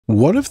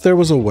What if there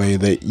was a way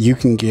that you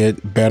can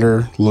get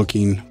better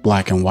looking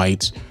black and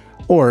whites,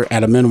 or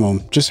at a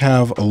minimum, just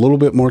have a little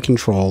bit more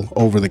control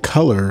over the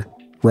color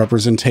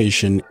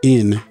representation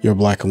in your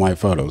black and white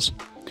photos?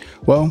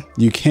 Well,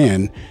 you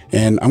can,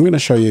 and I'm going to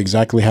show you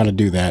exactly how to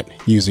do that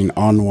using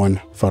ON1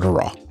 Photo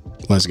RAW.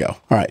 Let's go.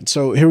 All right,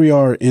 so here we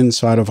are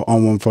inside of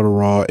ON1 Photo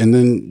RAW, and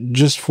then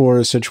just for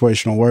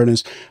situational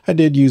awareness, I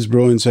did use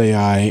Brilliance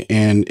AI,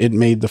 and it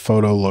made the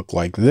photo look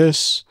like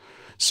this.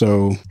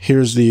 So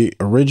here's the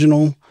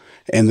original,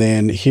 and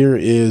then here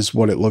is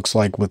what it looks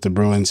like with the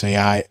Brilliance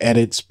AI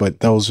edits, but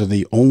those are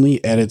the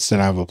only edits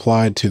that I've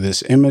applied to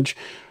this image.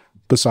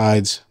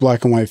 Besides,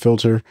 black and white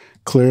filter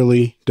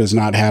clearly does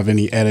not have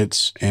any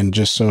edits, and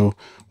just so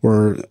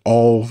we're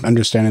all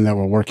understanding that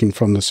we're working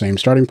from the same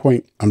starting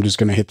point, I'm just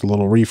going to hit the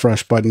little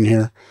refresh button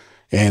here,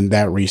 and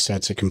that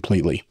resets it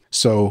completely.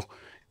 So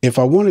if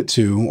I wanted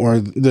to, or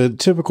the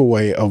typical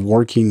way of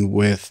working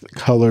with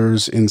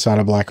colors inside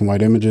of black and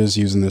white images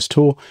using this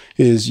tool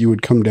is you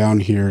would come down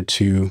here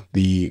to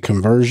the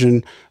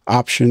conversion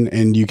option,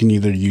 and you can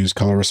either use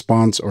color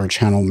response or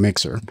channel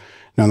mixer.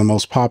 Now, the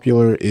most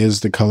popular is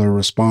the color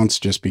response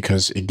just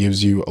because it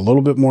gives you a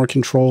little bit more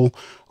control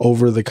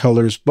over the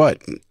colors, but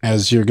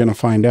as you're going to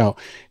find out,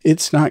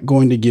 it's not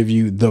going to give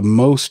you the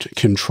most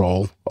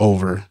control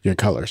over your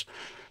colors.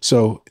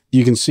 So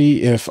you can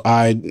see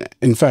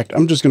in fact,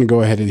 I'm just going to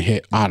go ahead and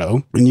hit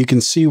auto, and you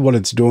can see what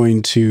it's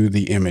doing to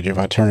the image. If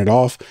I turn it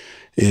off,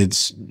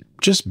 it's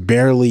just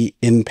barely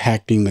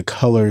impacting the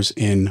colors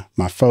in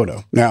my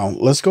photo. Now,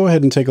 let's go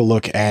ahead and take a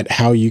look at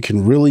how you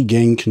can really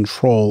gain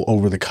control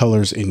over the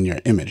colors in your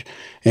image.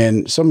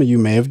 And some of you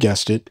may have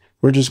guessed it,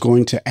 we're just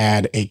going to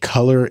add a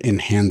color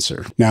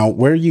enhancer. Now,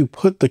 where you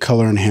put the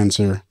color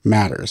enhancer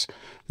matters,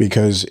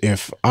 because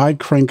if I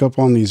crank up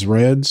on these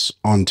reds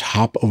on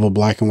top of a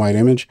black and white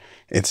image,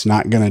 it's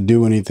not going to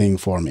do anything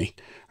for me.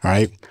 All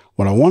right.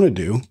 What I want to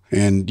do,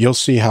 and you'll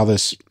see how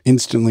this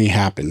instantly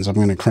happens, I'm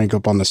going to crank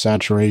up on the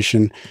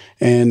saturation,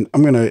 and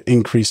I'm going to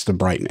increase the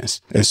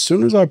brightness. As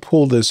soon as I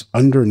pull this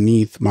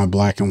underneath my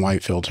black and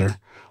white filter,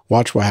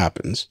 watch what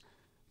happens.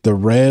 The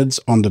reds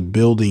on the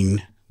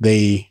building,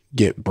 they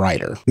get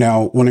brighter.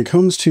 Now, when it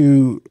comes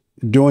to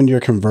doing your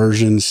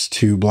conversions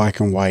to black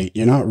and white,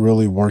 you're not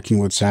really working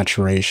with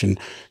saturation.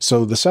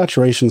 So the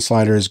saturation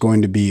slider is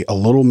going to be a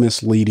little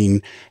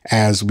misleading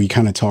as we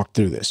kind of talk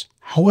through this.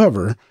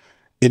 However,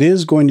 it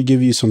is going to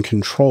give you some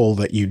control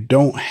that you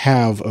don't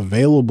have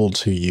available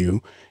to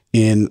you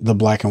in the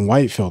black and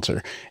white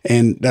filter.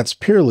 And that's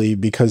purely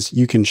because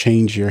you can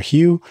change your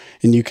hue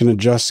and you can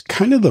adjust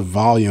kind of the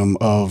volume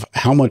of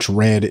how much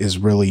red is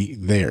really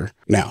there.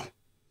 Now,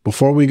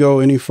 before we go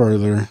any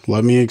further,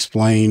 let me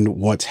explain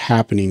what's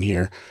happening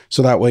here,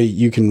 so that way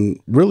you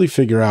can really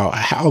figure out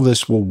how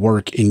this will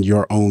work in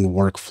your own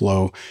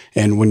workflow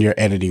and when you're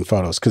editing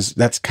photos, because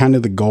that's kind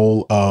of the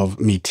goal of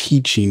me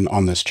teaching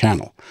on this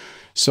channel.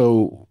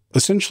 So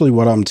essentially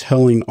what I'm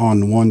telling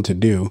ON1 to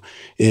do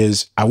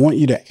is I want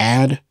you to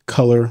add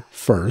color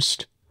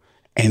first,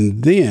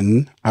 and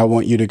then I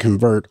want you to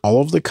convert all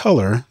of the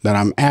color that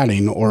I'm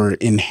adding or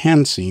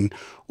enhancing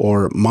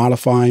or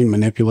modifying,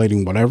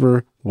 manipulating,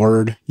 whatever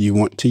word you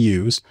want to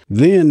use.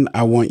 Then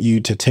I want you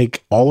to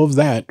take all of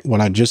that,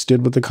 what I just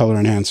did with the color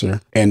enhancer,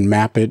 and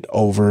map it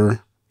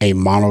over a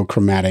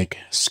monochromatic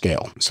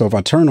scale. So if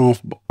I turn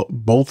off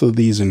both of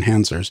these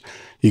enhancers,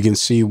 you can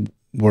see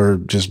we're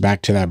just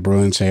back to that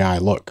Brilliance AI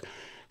look.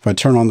 If I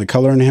turn on the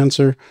color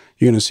enhancer,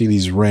 you're going to see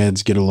these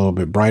reds get a little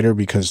bit brighter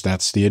because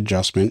that's the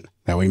adjustment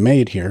that we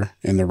made here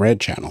in the red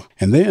channel.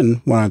 And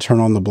then when I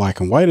turn on the black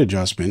and white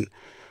adjustment,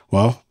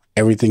 well,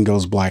 everything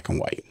goes black and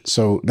white.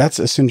 So that's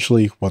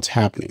essentially what's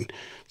happening.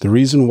 The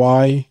reason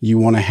why you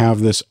want to have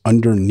this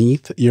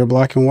underneath your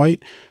black and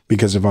white,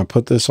 because if I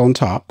put this on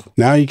top,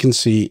 now you can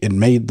see it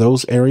made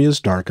those areas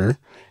darker.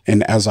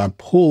 And as I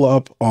pull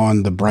up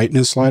on the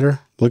brightness slider,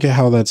 look at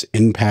how that's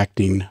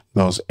impacting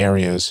those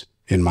areas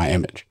in my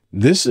image.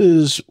 This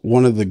is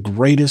one of the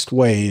greatest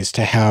ways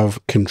to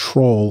have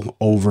control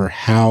over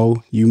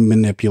how you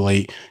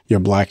manipulate your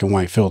black and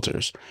white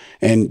filters.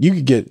 And you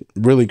could get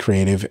really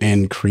creative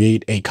and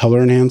create a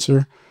color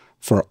enhancer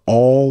for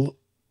all,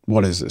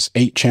 what is this,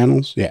 8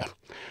 channels? Yeah,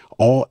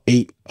 all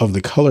 8 of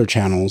the color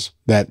channels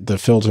that the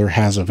filter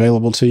has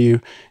available to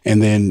you.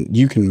 And then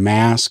you can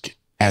mask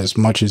as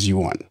much as you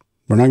want.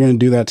 We're not going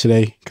to do that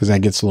today because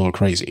that gets a little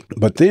crazy.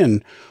 But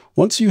then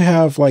once you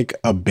have like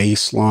a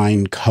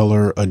baseline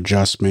color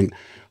adjustment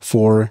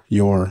for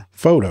your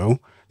photo,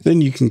 then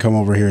you can come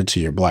over here to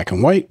your black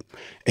and white,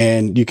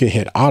 and you can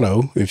hit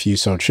auto if you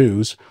so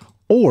choose,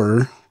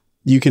 or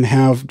you can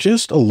have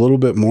just a little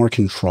bit more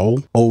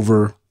control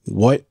over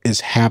what is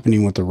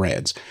happening with the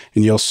reds.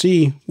 And you'll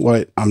see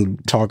what I'm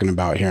talking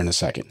about here in a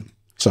second.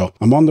 So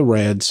I'm on the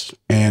reds,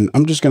 and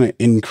I'm just going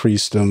to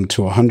increase them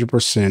to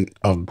 100%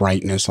 of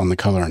brightness on the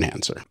color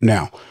enhancer.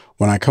 Now,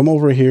 when I come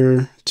over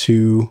here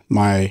to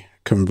my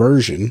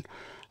conversion,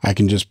 I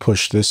can just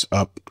push this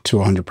up to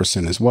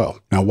 100% as well.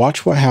 Now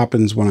watch what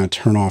happens when I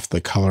turn off the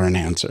color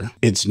enhancer.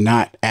 It's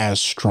not as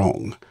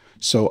strong.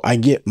 So I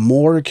get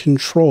more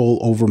control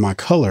over my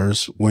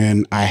colors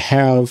when I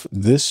have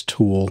this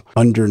tool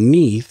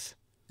underneath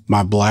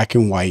my black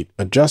and white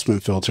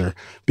adjustment filter,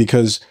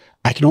 because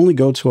I can only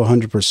go to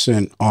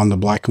 100% on the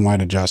black and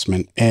white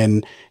adjustment.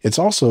 And it's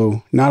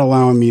also not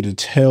allowing me to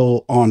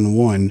tell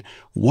ON1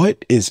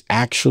 what is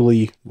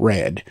actually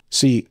red.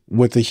 See,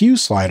 with the hue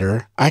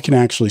slider, I can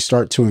actually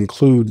start to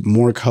include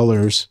more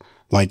colors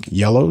like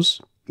yellows.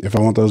 If I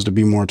want those to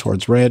be more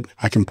towards red,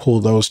 I can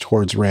pull those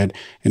towards red.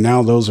 And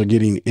now those are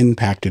getting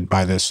impacted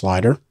by this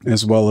slider,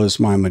 as well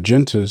as my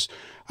magentas.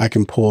 I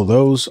can pull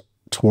those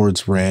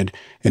towards red.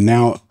 And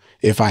now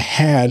if I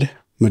had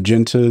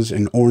magentas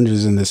and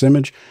oranges in this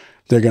image,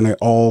 they're going to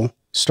all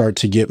start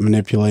to get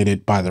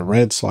manipulated by the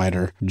red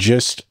slider,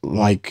 just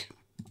like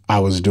I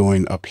was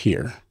doing up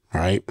here. All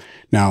right.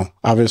 Now,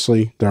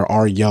 obviously, there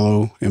are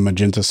yellow and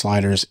magenta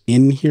sliders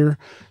in here,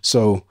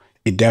 so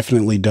it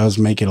definitely does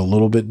make it a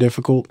little bit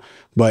difficult.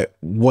 But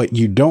what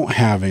you don't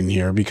have in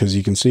here, because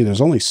you can see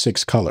there's only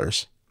 6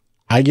 colors,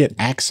 I get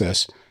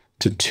access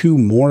to 2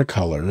 more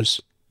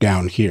colors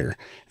down here.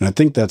 And I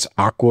think that's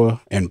aqua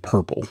and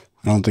purple.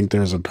 I don't think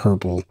there's a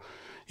purple.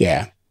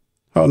 Yeah.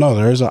 Oh, no,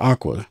 there is an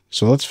aqua.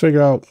 So let's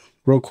figure out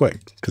real quick,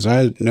 because I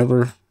had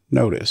never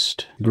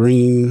noticed.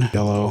 Green,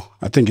 yellow.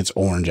 I think it's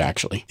orange,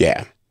 actually.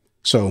 Yeah.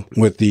 So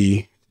with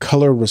the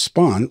color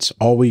response,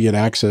 all we get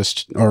access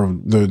to, or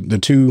the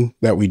 2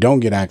 that we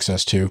don't get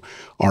access to,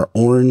 are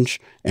orange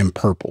and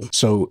purple.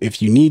 So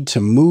if you need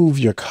to move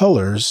your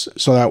colors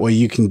so that way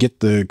you can get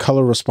the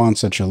color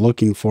response that you're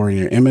looking for in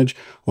your image,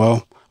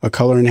 well, a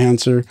color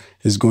enhancer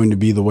is going to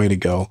be the way to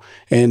go.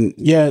 And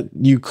yeah,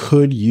 you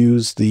could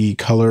use the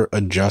color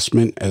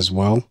adjustment as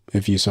well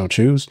if you so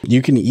choose.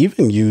 You can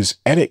even use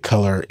edit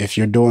color if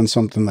you're doing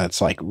something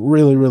that's like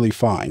really, really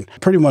fine.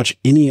 Pretty much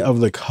any of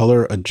the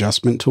color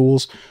adjustment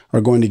tools are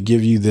going to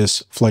give you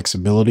this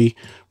flexibility,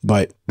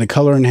 but the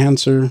color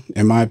enhancer,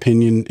 in my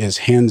opinion, is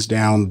hands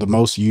down the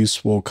most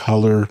useful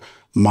color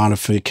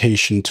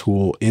modification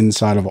tool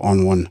inside of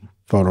ON1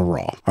 Photo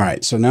RAW. All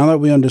right, so now that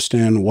we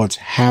understand what's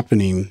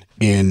happening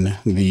in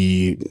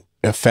the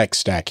effect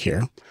stack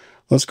here,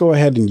 let's go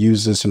ahead and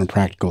use this in a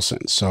practical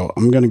sense. So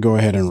I'm going to go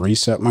ahead and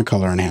reset my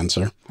color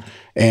enhancer.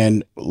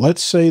 And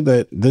let's say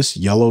that this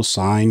yellow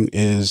sign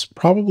is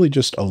probably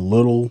just a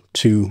little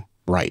too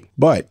bright,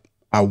 but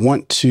I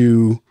want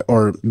to,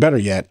 or better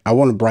yet, I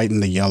want to brighten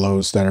the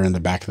yellows that are in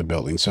the back of the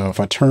building. So if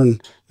I turn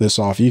this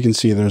off, you can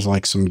see there's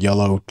like some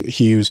yellow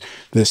hues.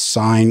 This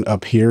sign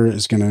up here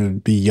is going to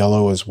be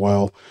yellow as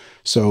well.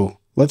 So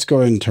let's go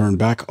ahead and turn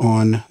back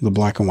on the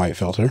black and white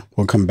filter.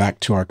 We'll come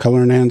back to our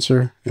color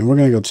enhancer and we're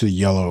going to go to the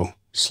yellow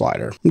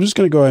slider. I'm just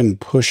going to go ahead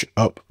and push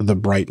up the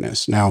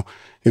brightness. Now,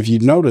 if you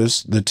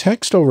notice, the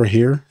text over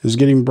here is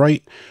getting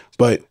bright,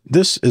 but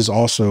this is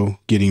also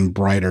getting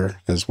brighter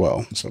as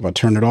well. So if I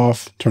turn it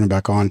off, turn it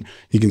back on,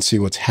 you can see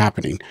what's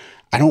happening.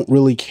 I don't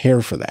really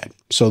care for that.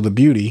 So the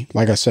beauty,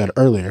 like I said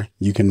earlier,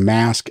 you can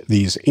mask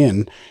these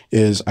in,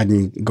 is I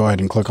can go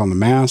ahead and click on the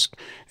mask,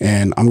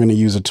 and I'm going to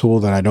use a tool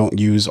that I don't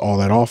use all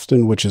that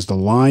often, which is the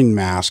line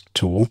mask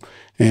tool.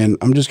 And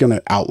I'm just going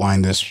to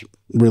outline this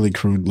really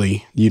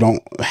crudely. You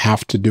don't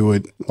have to do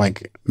it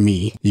like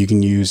me. You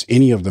can use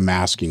any of the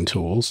masking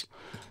tools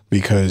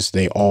because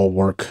they all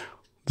work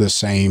the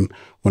same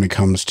when it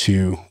comes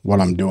to what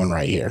I'm doing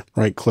right here.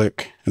 Right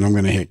click, and I'm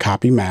going to hit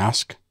copy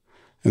mask.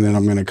 And then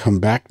I'm going to come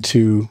back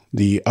to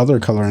the other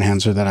color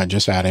enhancer that I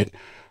just added,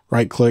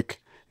 right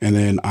click, and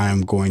then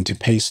I'm going to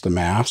paste the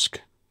mask.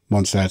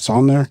 Once that's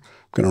on there, I'm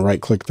going to right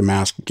click the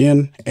mask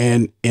again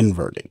and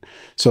invert it.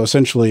 So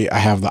essentially I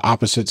have the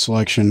opposite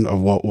selection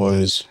of what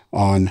was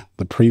on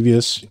the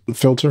previous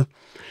filter.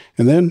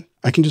 And then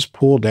I can just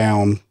pull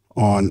down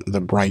on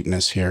the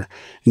brightness here,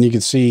 and you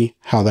can see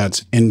how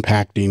that's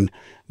impacting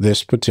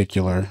this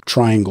particular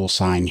triangle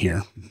sign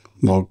here.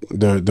 Well,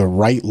 the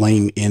right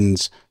lane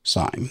ends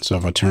sign. So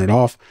if I turn it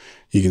off,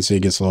 you can see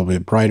it gets a little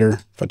bit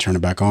brighter. If I turn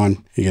it back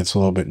on, it gets a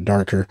little bit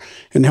darker,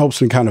 and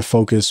helps me kind of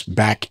focus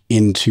back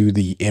into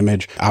the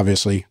image.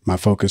 Obviously, my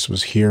focus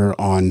was here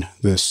on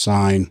this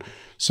sign,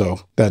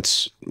 so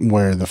that's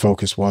where the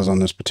focus was on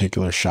this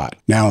particular shot.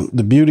 Now,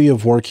 the beauty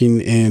of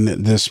working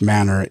in this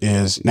manner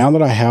is now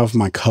that I have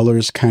my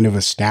colors kind of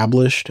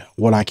established,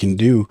 what I can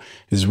do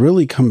is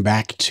really come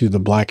back to the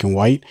black and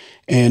white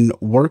and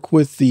work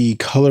with the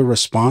color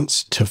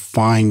response to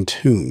fine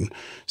tune.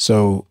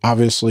 So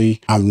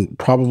obviously, I'm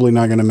probably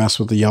not going to mess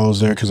with the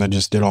yellows there because I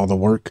just did all the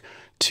work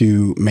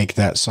to make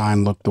that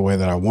sign look the way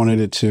that I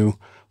wanted it to.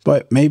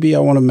 But maybe I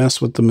want to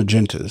mess with the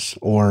magentas,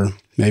 or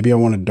maybe I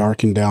want to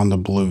darken down the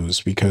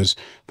blues, because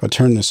if I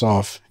turn this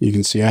off, you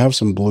can see I have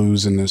some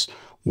blues in this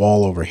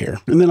wall over here.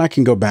 And then I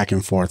can go back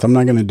and forth. I'm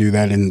not going to do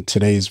that in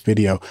today's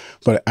video,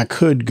 but I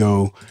could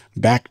go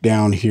back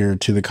down here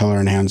to the color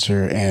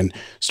enhancer and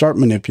start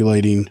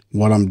manipulating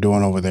what I'm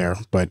doing over there.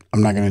 But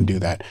I'm not going to do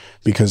that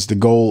because the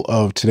goal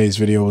of today's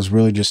video was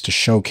really just to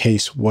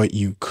showcase what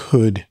you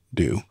could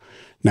do.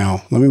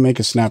 Now, let me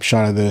make a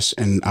snapshot of this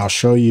and I'll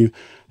show you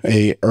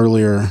a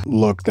earlier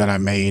look that I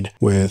made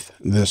with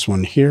this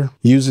one here,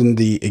 using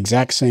the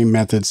exact same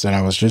methods that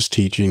I was just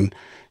teaching.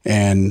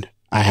 and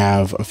I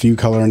have a few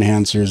color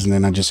enhancers, and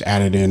then I just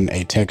added in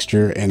a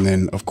texture, and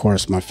then of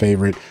course my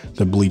favorite,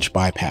 the bleach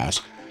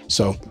bypass.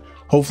 So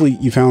hopefully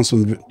you found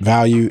some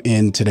value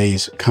in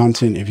today's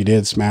content. If you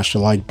did, smash the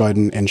like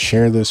button and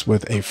share this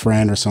with a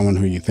friend or someone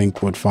who you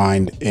think would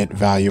find it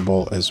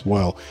valuable as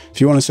well. If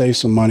you want to save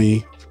some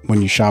money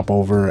when you shop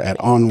over at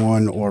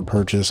ON1 or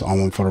purchase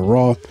ON1 Photo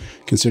RAW,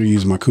 consider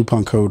using my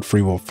coupon code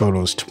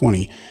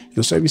FreeWillPhotos20.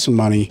 It'll save you some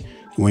money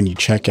when you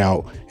check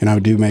out, and I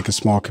do make a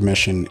small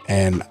commission,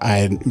 and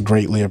I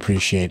greatly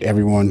appreciate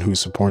everyone who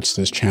supports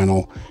this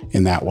channel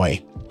in that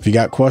way. If you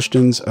got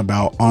questions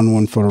about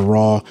ON1 Photo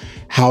RAW,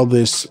 how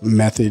this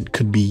method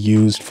could be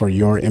used for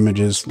your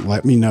images,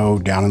 let me know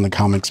down in the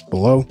comments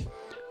below.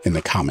 In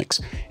the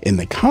comments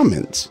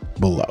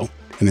below.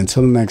 And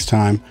until the next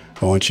time,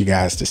 I want you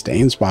guys to stay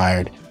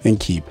inspired and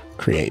keep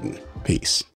creating. Peace.